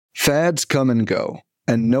Fads come and go,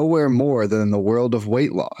 and nowhere more than in the world of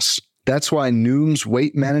weight loss. That's why Noom's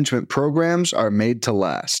weight management programs are made to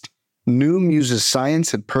last. Noom uses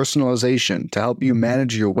science and personalization to help you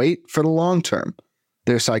manage your weight for the long term.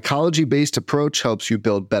 Their psychology-based approach helps you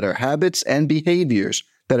build better habits and behaviors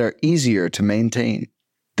that are easier to maintain.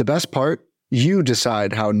 The best part? You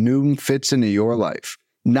decide how Noom fits into your life,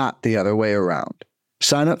 not the other way around.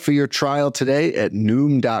 Sign up for your trial today at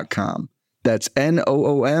Noom.com. That's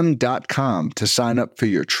Noom.com to sign up for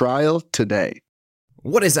your trial today.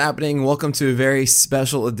 What is happening? Welcome to a very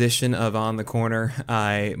special edition of On the Corner.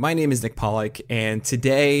 My name is Nick Pollock, and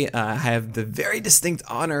today I have the very distinct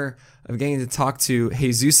honor of getting to talk to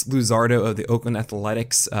Jesus Luzardo of the Oakland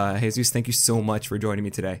Athletics. Jesus, thank you so much for joining me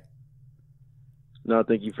today. No,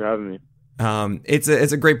 thank you for having me. It's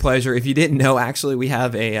a great pleasure. If you didn't know, actually, we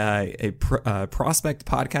have a prospect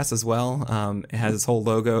podcast as well. It has its whole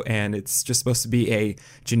logo, and it's just supposed to be a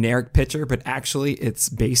generic picture, but actually, it's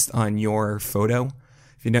based on your photo.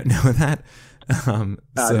 If you don't know that, I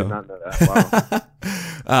did not know that.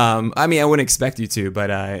 Wow. I mean, I wouldn't expect you to, but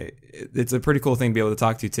it's a pretty cool thing to be able to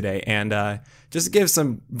talk to you today. And just to give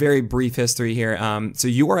some very brief history here, so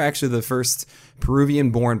you are actually the first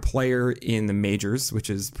Peruvian-born player in the majors, which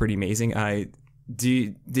is pretty amazing.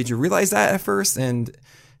 Did you realize that at first, and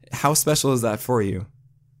how special is that for you?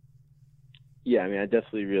 Yeah, I mean, I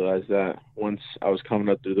definitely realized that once I was coming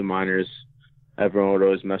up through the minors. Everyone would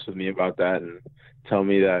always mess with me about that and tell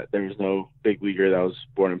me that there was no big leaguer that was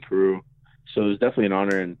born in Peru. So it was definitely an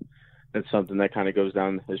honor, and it's something that kind of goes down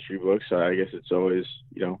in the history books. So I guess it's always,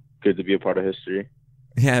 good to be a part of history.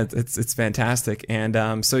 Yeah, it's fantastic.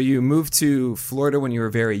 And so you moved to Florida when you were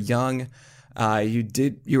very young.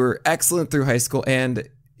 You were excellent through high school, and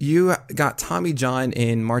you got Tommy John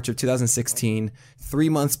in March of 2016, 3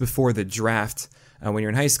 months before the draft when you were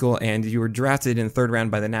in high school, and you were drafted in the third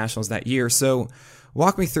round by the Nationals that year. So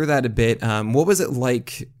walk me through that a bit. What was it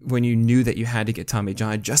like when you knew that you had to get Tommy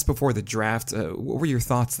John just before the draft? What were your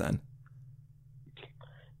thoughts then?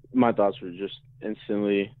 My thoughts were just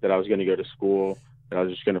instantly that I was going to go to school, that I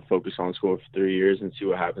was just going to focus on school for 3 years and see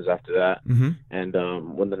what happens after that. Mm-hmm.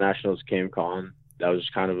 And when the Nationals came calling, that was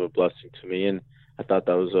just kind of a blessing to me, and I thought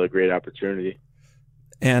that was a great opportunity.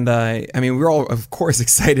 And I mean, we're all, of course,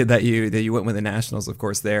 excited that you went with the Nationals, of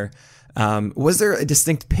course, there. Was there a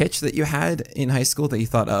distinct pitch that you had in high school that you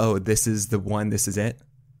thought, oh, this is the one, this is it?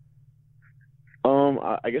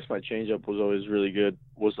 I guess my changeup was always really good,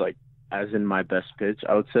 was like as in my best pitch,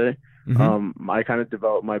 I would say. Mm-hmm. I kind of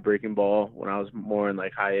developed my breaking ball when I was more in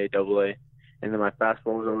like high A, double A. And then my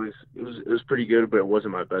fastball was always, it was pretty good, but it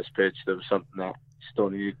wasn't my best pitch. That was something that still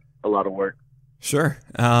needed a lot of work. Sure.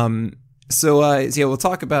 So yeah, we'll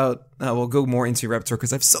talk about, we'll go more into your repertoire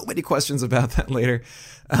because I have so many questions about that later.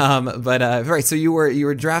 Right. So you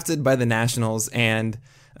were drafted by the Nationals, and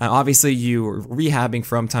obviously you were rehabbing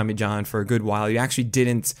from Tommy John for a good while. You actually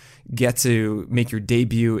didn't get to make your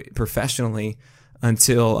debut professionally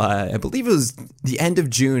until I believe it was the end of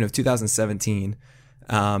June of 2017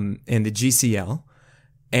 in the GCL.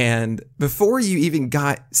 And before you even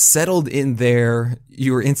got settled in there,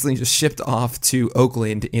 you were instantly just shipped off to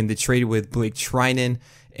Oakland in the trade with Blake Trinan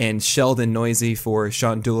and Sheldon Noisy for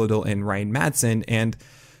Sean Doolittle and Ryan Madsen. And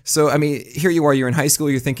so, I mean, here you are, you're in high school,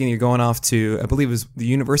 you're thinking you're going off to, I believe it was the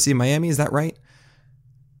University of Miami, is that right?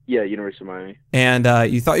 Yeah, University of Miami. And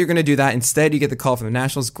you thought you were going to do that. Instead, you get the call from the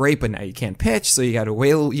Nationals. Great, but now you can't pitch, so you got to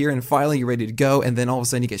wait a year and finally you're ready to go. And then all of a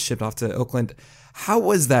sudden you get shipped off to Oakland. How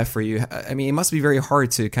was that for you? I mean, it must be very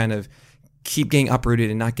hard to kind of keep getting uprooted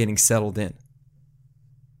and not getting settled in.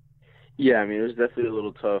 Yeah, I mean, it was definitely a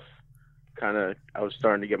little tough. I was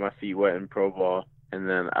starting to get my feet wet in pro ball, and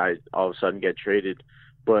then I all of a sudden get traded.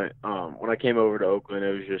 But when I came over to Oakland,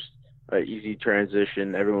 it was just an easy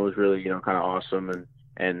transition. Everyone was really, kind of awesome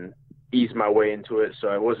and eased my way into it.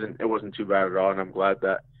 So it wasn't too bad at all, and I'm glad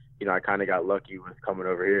that, I kind of got lucky with coming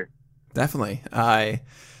over here. Definitely.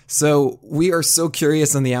 So we are so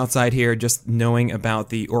curious on the outside here, just knowing about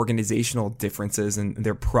the organizational differences and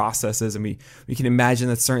their processes. And we can imagine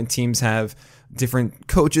that certain teams have different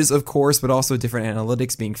coaches, of course, but also different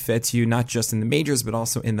analytics being fed to you, not just in the majors, but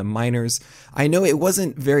also in the minors. I know it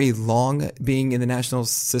wasn't very long being in the national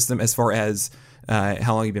system as far as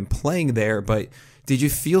how long you've been playing there, but did you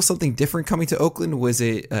feel something different coming to Oakland? Was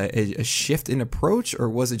it a shift in approach, or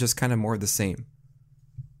was it just kind of more of the same?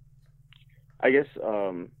 I guess,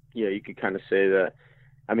 you could kind of say that.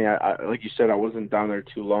 I mean, I like you said, I wasn't down there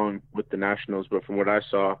too long with the Nationals, but from what I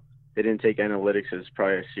saw, they didn't take analytics as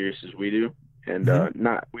probably as serious as we do. And it's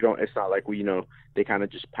not like we, they kind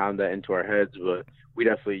of just pound that into our heads, but we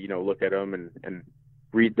definitely, look at them and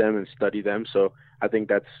read them and study them. So I think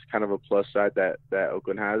that's kind of a plus side that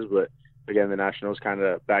Oakland has. But again, the Nationals kind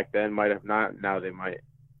of back then might have not. Now they might.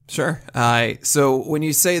 Sure. So when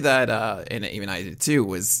you say that, and even I did too,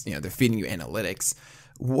 was, they're feeding you analytics.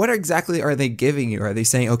 What exactly are they giving you? Are they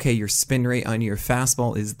saying, okay, your spin rate on your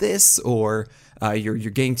fastball is this, or you're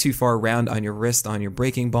getting too far around on your wrist on your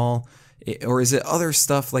breaking ball, or is it other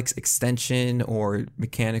stuff like extension or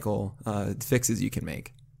mechanical fixes you can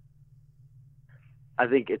make? I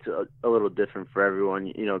think it's a little different for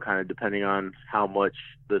everyone, kind of depending on how much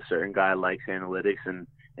the certain guy likes analytics and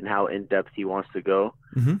how in-depth he wants to go.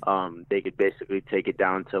 Mm-hmm. They could basically take it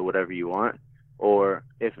down to whatever you want. Or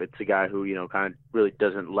if it's a guy who, kind of really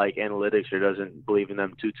doesn't like analytics or doesn't believe in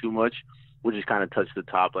them too much, we'll just kind of touch the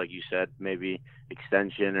top, like you said, maybe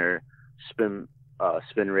extension or spin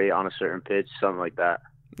rate on a certain pitch, something like that.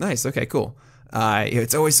 Nice. Okay, cool.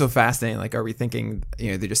 It's always so fascinating. Like, are we thinking,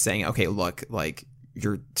 they're just saying, okay, look, like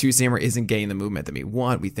your two-seamer isn't getting the movement that we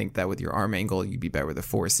want. We think that with your arm angle, you'd be better with a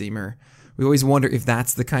four-seamer. We always wonder if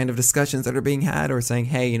that's the kind of discussions that are being had, or saying,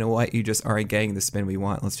 hey, you know what, you just aren't getting the spin we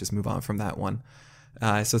want. Let's just move on from that one.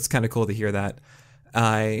 So it's kind of cool to hear that.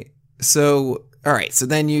 So all right, so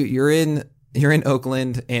then you're in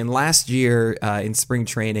Oakland, and last year in spring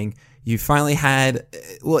training, you finally had,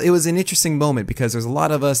 well, it was an interesting moment because there's a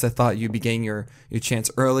lot of us that thought you'd be getting your chance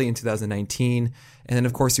early in 2019, and then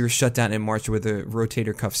of course you were shut down in March with a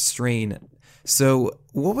rotator cuff strain. So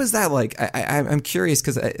what was that like? I'm curious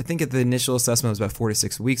because I think at the initial assessment it was about 4 to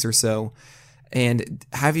 6 weeks or so. And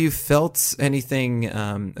have you felt anything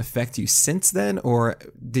affect you since then? Or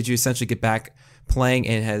did you essentially get back playing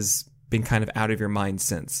and has been kind of out of your mind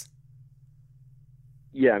since?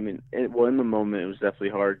 Yeah, I mean, in the moment it was definitely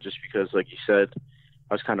hard just because, like you said,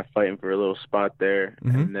 I was kind of fighting for a little spot there.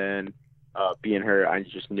 Mm-hmm. And then being hurt, I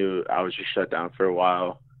just knew I was just shut down for a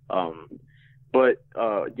while. But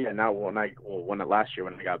now last year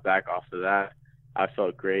when I got back off of that, I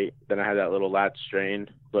felt great. Then I had that little lat strain,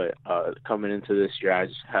 but coming into this year, I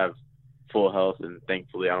just have full health, and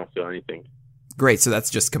thankfully I don't feel anything. Great. So that's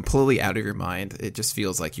just completely out of your mind. It just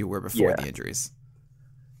feels like you were before the injuries.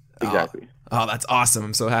 Exactly. Oh, that's awesome.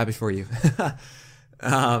 I'm so happy for you.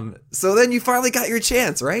 So then you finally got your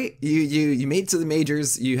chance, right? You made it to the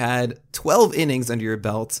majors. You had 12 innings under your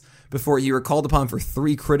belt before you were called upon for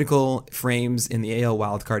 3 critical frames in the AL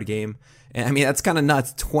wildcard game. And I mean, that's kind of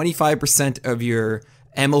nuts. 25% of your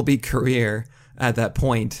MLB career at that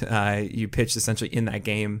point, you pitched essentially in that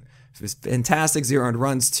game. It was fantastic. 0 earned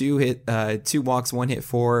runs, 2 walks, 1 hit,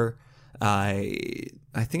 4.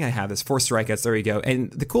 I think I have this 4 strikeouts. There you go.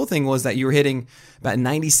 And the cool thing was that you were hitting about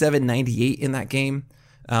 97, 98 in that game.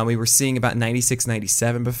 We were seeing about 96,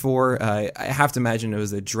 97 before. I have to imagine it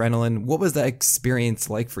was adrenaline. What was that experience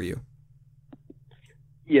like for you?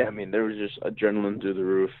 Yeah, I mean, there was just adrenaline through the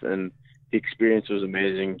roof, and the experience was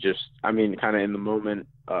amazing. Just, I mean, kind of in the moment,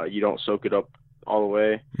 you don't soak it up all the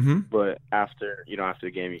way, but after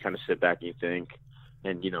the game, you kind of sit back and you think,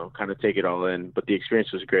 and, kind of take it all in. But the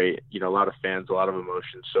experience was great. A lot of fans, a lot of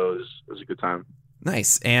emotion, so it was a good time.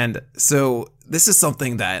 Nice. And so this is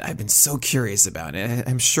something that I've been so curious about, and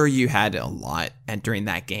I'm sure you had a lot entering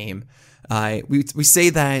that game. We say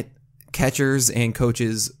that catchers and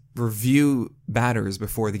coaches review batters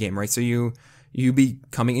before the game, right? So you be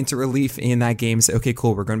coming into relief in that game, say, okay,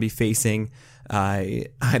 cool, we're going to be facing, I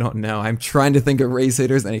don't know, I'm trying to think of Rays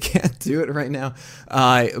hitters and I can't do it right now.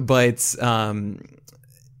 But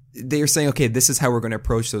they're saying, okay, this is how we're going to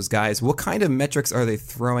approach those guys. What kind of metrics are they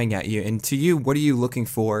throwing at you? And to you, what are you looking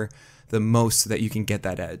for the most so that you can get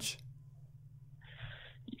that edge?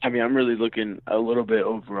 I mean, I'm really looking a little bit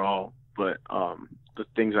overall, but the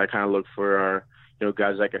things I kind of look for are,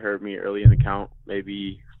 guys that could hurt me early in the count,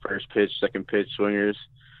 maybe first pitch, second pitch swingers,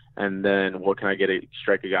 and then what can I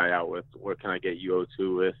strike a guy out with? What can I get you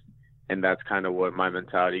 0-2 with? And that's kind of what my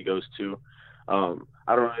mentality goes to.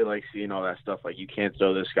 I don't really like seeing all that stuff like you can't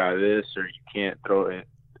throw this guy this or you can't throw it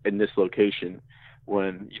in this location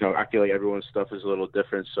when, I feel like everyone's stuff is a little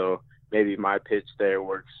different. So maybe my pitch there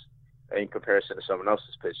works in comparison to someone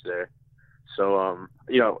else's pitch there. So,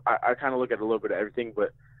 I kind of look at a little bit of everything,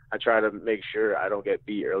 but I try to make sure I don't get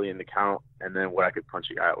beat early in the count and then what I could punch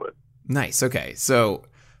a guy out with. Nice. Okay. So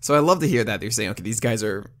I love to hear that they're saying, okay, these guys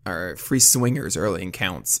are free swingers early in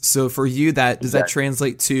counts. So for you, does that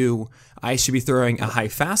translate to I should be throwing a high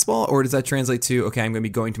fastball, or does that translate to, okay, I'm going to be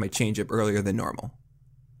going to my changeup earlier than normal?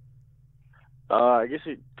 I guess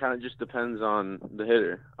it kind of just depends on the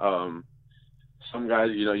hitter. Some guys,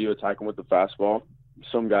 you attack them with the fastball.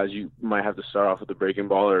 Some guys you might have to start off with the breaking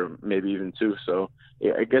ball or maybe even 2. So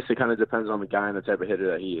yeah, I guess it kind of depends on the guy and the type of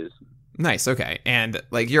hitter that he is. Nice. Okay. And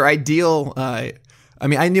like your ideal I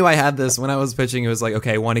mean, I knew I had this when I was pitching. It was like,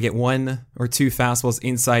 okay, I want to get 1 or 2 fastballs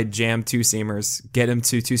inside, jam 2 seamers, get them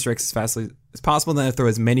to 2 strikes as fast as possible, then I throw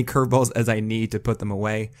as many curveballs as I need to put them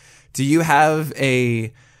away. Do you have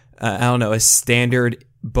a standard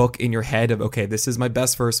book in your head of, okay, this is my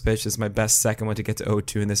best first pitch, this is my best second one to get to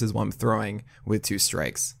 0-2, and this is what I'm throwing with 2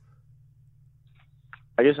 strikes?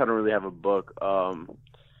 I guess I don't really have a book, or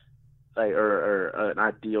an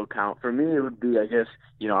ideal count. For me, it would be, I guess,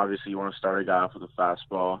 obviously you want to start a guy off with a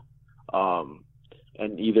fastball,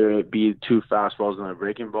 and either it be 2 fastballs and a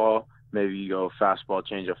breaking ball. Maybe you go fastball,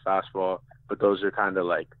 change up fastball, but those are kind of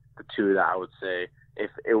like the 2 that I would say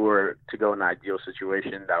if it were to go in an ideal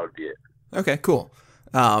situation, that would be it. Okay, cool.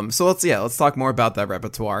 So let's talk more about that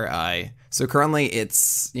repertoire. So currently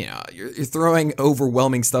it's, you're throwing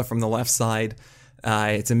overwhelming stuff from the left side.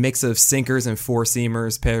 It's a mix of sinkers and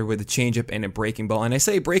 4-seamers paired with a changeup and a breaking ball. And I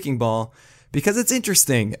say breaking ball because it's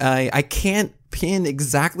interesting. I can't pin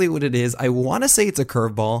exactly what it is. I want to say it's a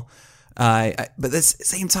curveball. But at the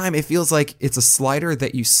same time, it feels like it's a slider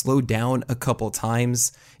that you slow down a couple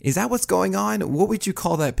times. Is that what's going on? What would you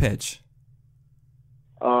call that pitch?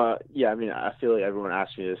 Yeah, I mean, I feel like everyone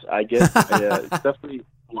asks me this. I guess it's definitely,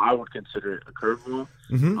 I would consider it a curveball.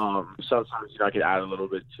 Mm-hmm. Sometimes, I could add a little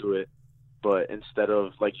bit to it. But instead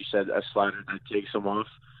of, like you said, a slider that takes them off,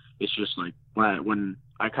 it's just like when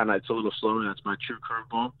it's a little slower, that's my true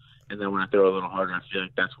curveball. And then when I throw a little harder, I feel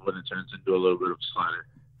like that's when it turns into a little bit of a slider.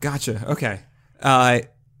 Gotcha. Okay.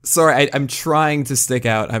 Sorry, I'm trying to stick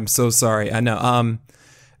out. I'm so sorry. I know.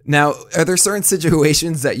 Now, are there certain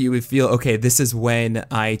situations that you would feel, okay, this is when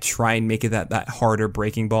I try and make it that harder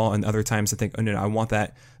breaking ball, and other times I think, oh no, I want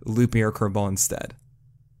that loopier curveball instead?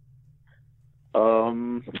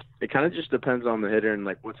 It kind of just depends on the hitter and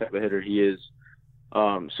like what type of hitter he is.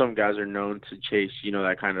 Some guys are known to chase,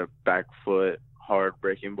 that kind of back foot hard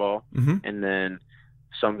breaking ball, mm-hmm. and then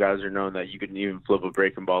some guys are known that you can even flip a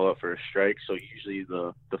breaking ball up for a strike. So usually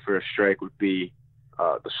the first strike would be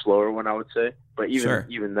the slower one, I would say. But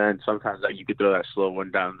even then, sometimes you could throw that slow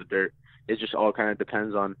one down in the dirt. It just all kind of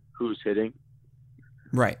depends on who's hitting.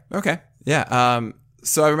 Right. Okay. Yeah.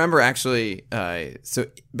 So I remember actually, so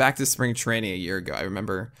back to spring training a year ago, I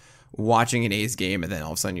remember watching an A's game, and then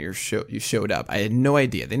all of a sudden you showed up. I had no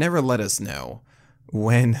idea. They never let us know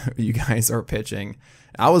when you guys are pitching.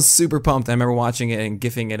 I was super pumped. I remember watching it and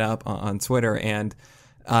gifting it up on Twitter. And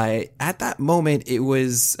at that moment, it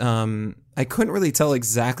was, I couldn't really tell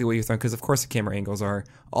exactly what you're throwing because, of course, the camera angles are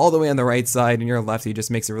all the way on the right side and you're a lefty. It just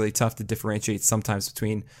makes it really tough to differentiate sometimes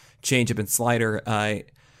between changeup and slider.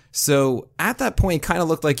 So at that point, it kind of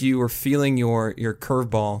looked like you were feeling your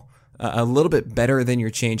curveball a little bit better than your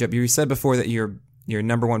changeup. You said before that your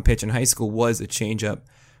number 1 pitch in high school was a changeup.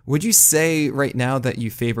 Would you say right now that you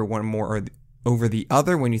favor one more over the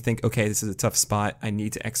other when you think, okay, this is a tough spot, I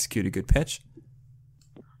need to execute a good pitch?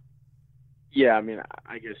 Yeah, I mean,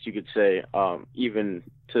 I guess you could say even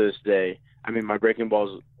to this day, I mean, my breaking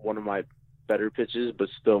ball is one of my better pitches, but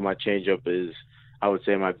still my changeup is, I would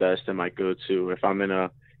say, my best and my go-to. If I'm in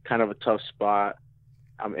a kind of a tough spot,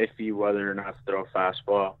 I'm iffy whether or not to throw a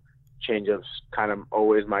fastball, changeup's kind of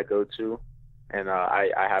always my go-to, and I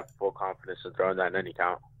have full confidence in throwing that in any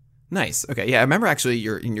count. Nice. Okay. Yeah, I remember actually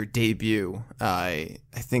in your debut, I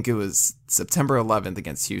think it was September 11th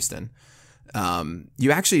against Houston.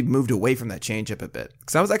 You actually moved away from that changeup a bit,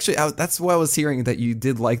 because I was actually that's what I was hearing, that you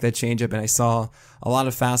did like that changeup, and I saw a lot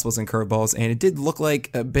of fastballs and curveballs, and it did look like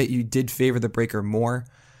a bit you did favor the breaker more.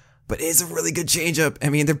 But it is a really good changeup. I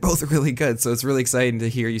mean, they're both really good, so it's really exciting to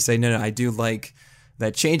hear you say, no, I do like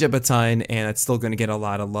that changeup a ton, and it's still going to get a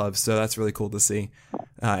lot of love. So that's really cool to see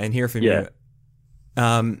and hear from you.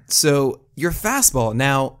 So your fastball,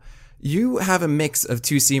 now you have a mix of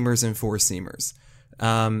 2-seamers and 4-seamers.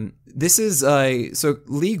 This is so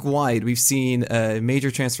league-wide, we've seen a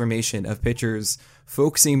major transformation of pitchers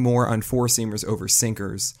focusing more on 4-seamers over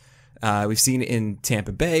sinkers. We've seen it in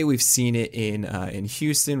Tampa Bay. We've seen it in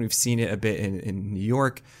Houston. We've seen it a bit in New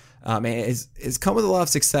York. And it's come with a lot of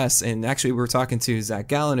success. And actually, we were talking to Zach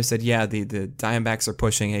Gallen, who said, yeah, the Diamondbacks are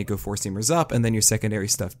pushing, hey, go 4-seamers up, and then your secondary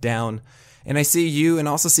stuff down. And I see you, and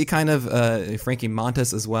also see kind of Frankie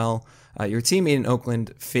Montas as well, your teammate in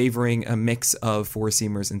Oakland, favoring a mix of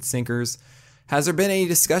 4-seamers and sinkers. Has there been any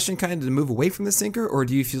discussion kind of to move away from the sinker, or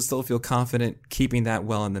do you still feel confident keeping that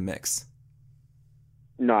well in the mix?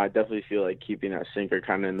 No, I definitely feel like keeping that sinker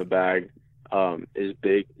kind of in the bag is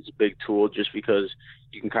big. It's a big tool, just because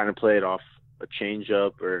you can kind of play it off a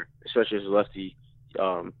changeup, or especially as a lefty,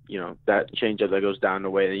 that changeup that goes down the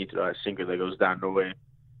way, then you throw that sinker that goes down the way.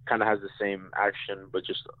 Kind of has the same action, but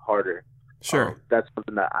just harder. Sure. That's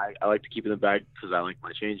something that I like to keep in the bag because I like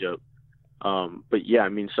my changeup. But yeah, I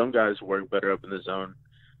mean, some guys work better up in the zone.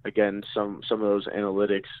 Again, some of those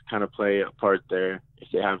analytics kind of play a part there. If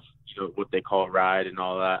they have, what they call ride and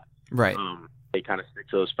all that, Right. they kind of stick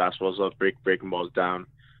to those fastballs, love breaking balls down.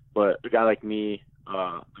 But a guy like me,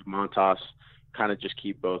 like Montas, kind of just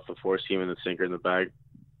keep both the four seam and the sinker in the bag.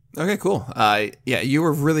 Okay, cool. Yeah, you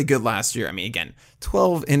were really good last year. I mean, again,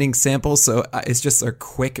 12 inning sample, so it's just a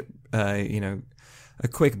quick, a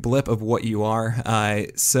quick blip of what you are.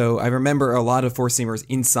 So I remember a lot of four seamers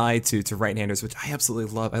inside to right-handers, which I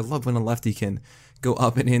absolutely love. I love when a lefty can go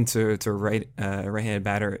up and into right-handed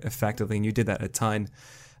batter effectively, and you did that a ton.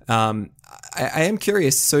 I am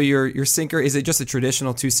curious. So your sinker, is it just a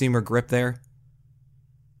traditional two-seamer grip there?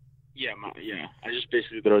 Yeah. I just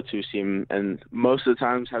basically throw a two seam, and most of the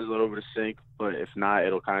times has a little bit of sink, but if not,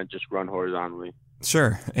 it'll kind of just run horizontally.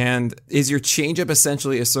 Sure. And is your changeup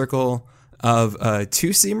essentially a circle of a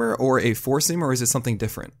two-seamer or a four-seamer, or is it something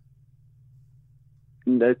different?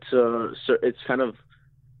 That's so it's kind of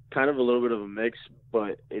a little bit of a mix,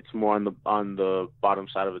 but it's more on the bottom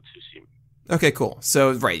side of a two-seam. Okay, cool.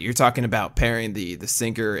 So, right, you're talking about pairing the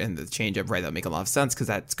sinker and the changeup, right? That'll make a lot of sense because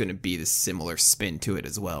that's going to be the similar spin to it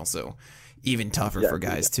as well. So, even tougher for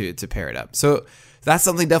guys to pair it up. So, that's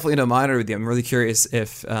something definitely to monitor with you. I'm really curious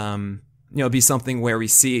if, it'd be something where we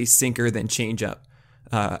see sinker then changeup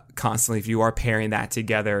constantly if you are pairing that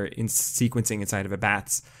together in sequencing inside of a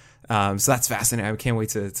bats. So, that's fascinating. I can't wait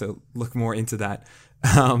to look more into that.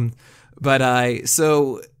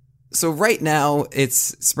 So right now it's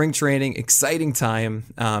spring training, exciting time.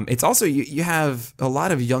 It's also, you have a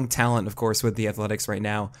lot of young talent, of course, with the Athletics right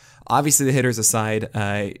now. Obviously the hitters aside,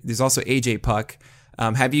 there's also AJ Puck.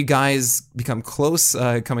 Have you guys become close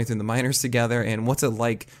coming through the minors together? And what's it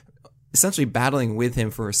like essentially battling with him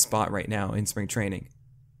for a spot right now in spring training?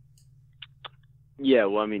 Yeah,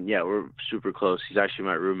 well, I mean, we're super close. He's actually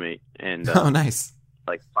my roommate. And oh, nice.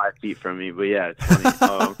 Like 5 feet from me. But yeah, it's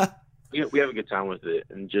funny. We have a good time with it,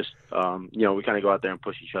 and just we kind of go out there and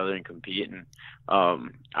push each other and compete. And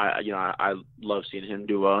I love seeing him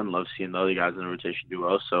do well, and love seeing the other guys in the rotation do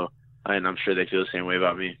well. So, and I'm sure they feel the same way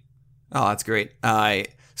about me. Oh, that's great.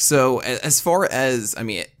 So as far as, I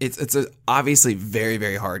mean, it's a obviously very,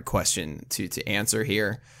 very hard question to answer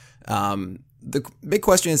here. The big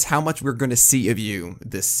question is how much we're going to see of you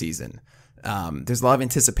this season. There's a lot of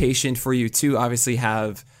anticipation for you to obviously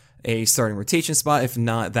have a starting rotation spot. If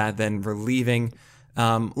not that, then relieving.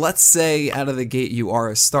 Let's say out of the gate you are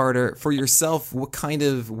a starter. For yourself, what kind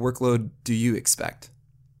of workload do you expect?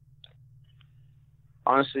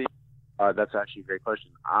 Honestly, that's actually a great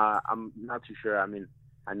question. I'm not too sure. I mean,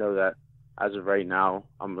 I know that as of right now,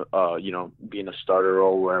 I'm being a starter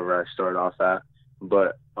role wherever I start off at.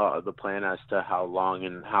 But the plan as to how long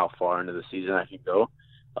and how far into the season I can go,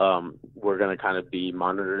 we're going to kind of be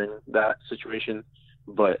monitoring that situation.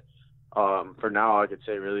 But for now, all I could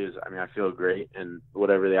say really is, I mean, I feel great, and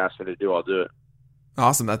whatever they ask me to do, I'll do it.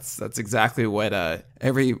 Awesome. That's exactly what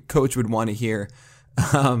every coach would want to hear.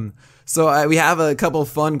 So we have a couple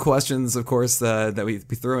fun questions, of course, that we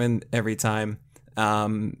throw in every time.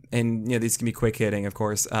 And these can be quick hitting, of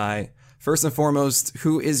course. First and foremost,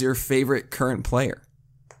 who is your favorite current player?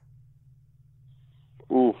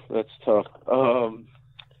 Ooh, that's tough.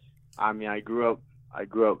 I mean, I grew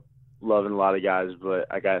up loving a lot of guys, but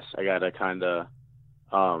I guess I gotta kind of,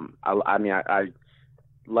 I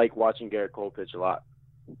like watching Garrett Cole pitch a lot.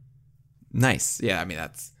 Nice. Yeah, I mean,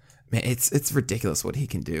 it's ridiculous what he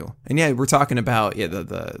can do. And yeah, we're talking about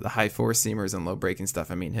the high four seamers and low breaking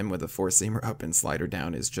stuff. I mean, him with a four seamer up and slider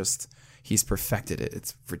down is just, he's perfected it.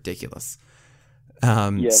 It's ridiculous.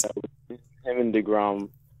 Him and DeGrom,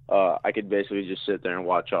 I could basically just sit there and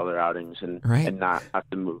watch all their outings and not have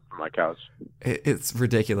to move from my couch. It's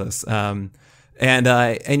ridiculous. And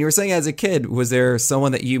you were saying as a kid, was there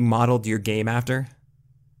someone that you modeled your game after?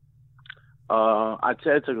 I'd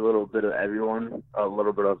say I took a little bit of everyone, a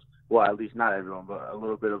little bit of, well, at least not everyone, but a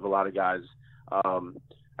little bit of a lot of guys.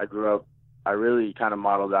 I really kind of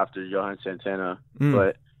modeled after Johan Santana,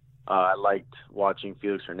 but I liked watching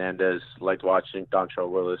Felix Hernandez, liked watching Dontrell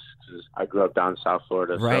Willis, because I grew up down in South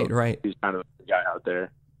Florida. Right. He's kind of the guy out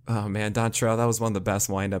there. Oh, man, Dontrell, that was one of the best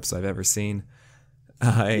windups I've ever seen.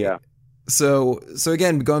 Yeah. So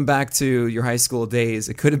again, going back to your high school days,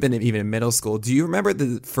 it could have been even in middle school. Do you remember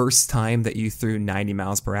the first time that you threw 90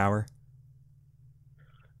 miles per hour?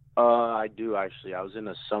 I do, actually. I was in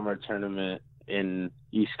a summer tournament in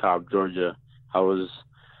East Cobb, Georgia. I want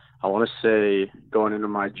to say going into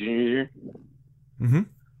my junior year. Mm-hmm.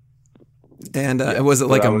 And was it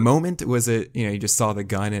like a moment? Was it, you just saw the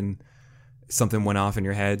gun and something went off in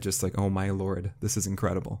your head, just like, oh my Lord, this is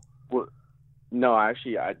incredible? No,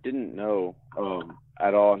 actually, I didn't know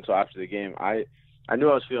at all until after the game. I knew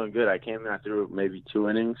I was feeling good. I came in, I threw maybe 2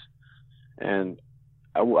 innings, and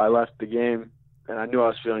I left the game, and I knew I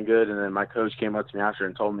was feeling good. And then my coach came up to me after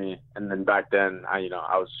and told me. And then back then, I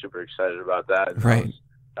was super excited about that. And Right.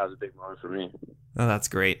 that was a big moment for me. Oh, that's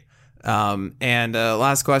great. And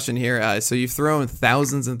last question here. So you've thrown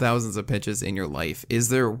thousands and thousands of pitches in your life. Is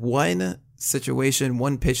there one situation,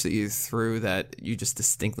 one pitch that you threw that you just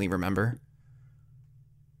distinctly remember?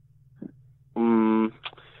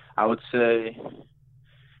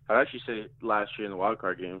 I'd actually say last year in the wild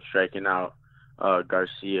card game, striking out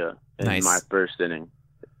Garcia in Nice. my first inning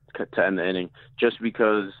to end the inning, just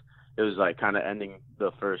because it was like kind of ending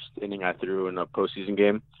the first inning I threw in a postseason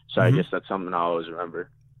game. So I guess that's something I'll always remember.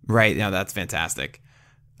 Right. Yeah, that's fantastic.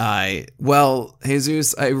 Well,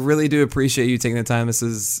 Jesus, I really do appreciate you taking the time. This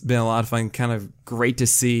has been a lot of fun. Kind of great to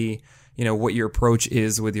see, what your approach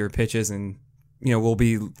is with your pitches, and we'll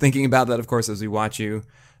be thinking about that, of course, as we watch you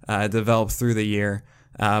develop through the year.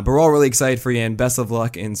 But we're all really excited for you, and best of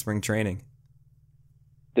luck in spring training.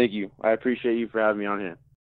 Thank you. I appreciate you for having me on here.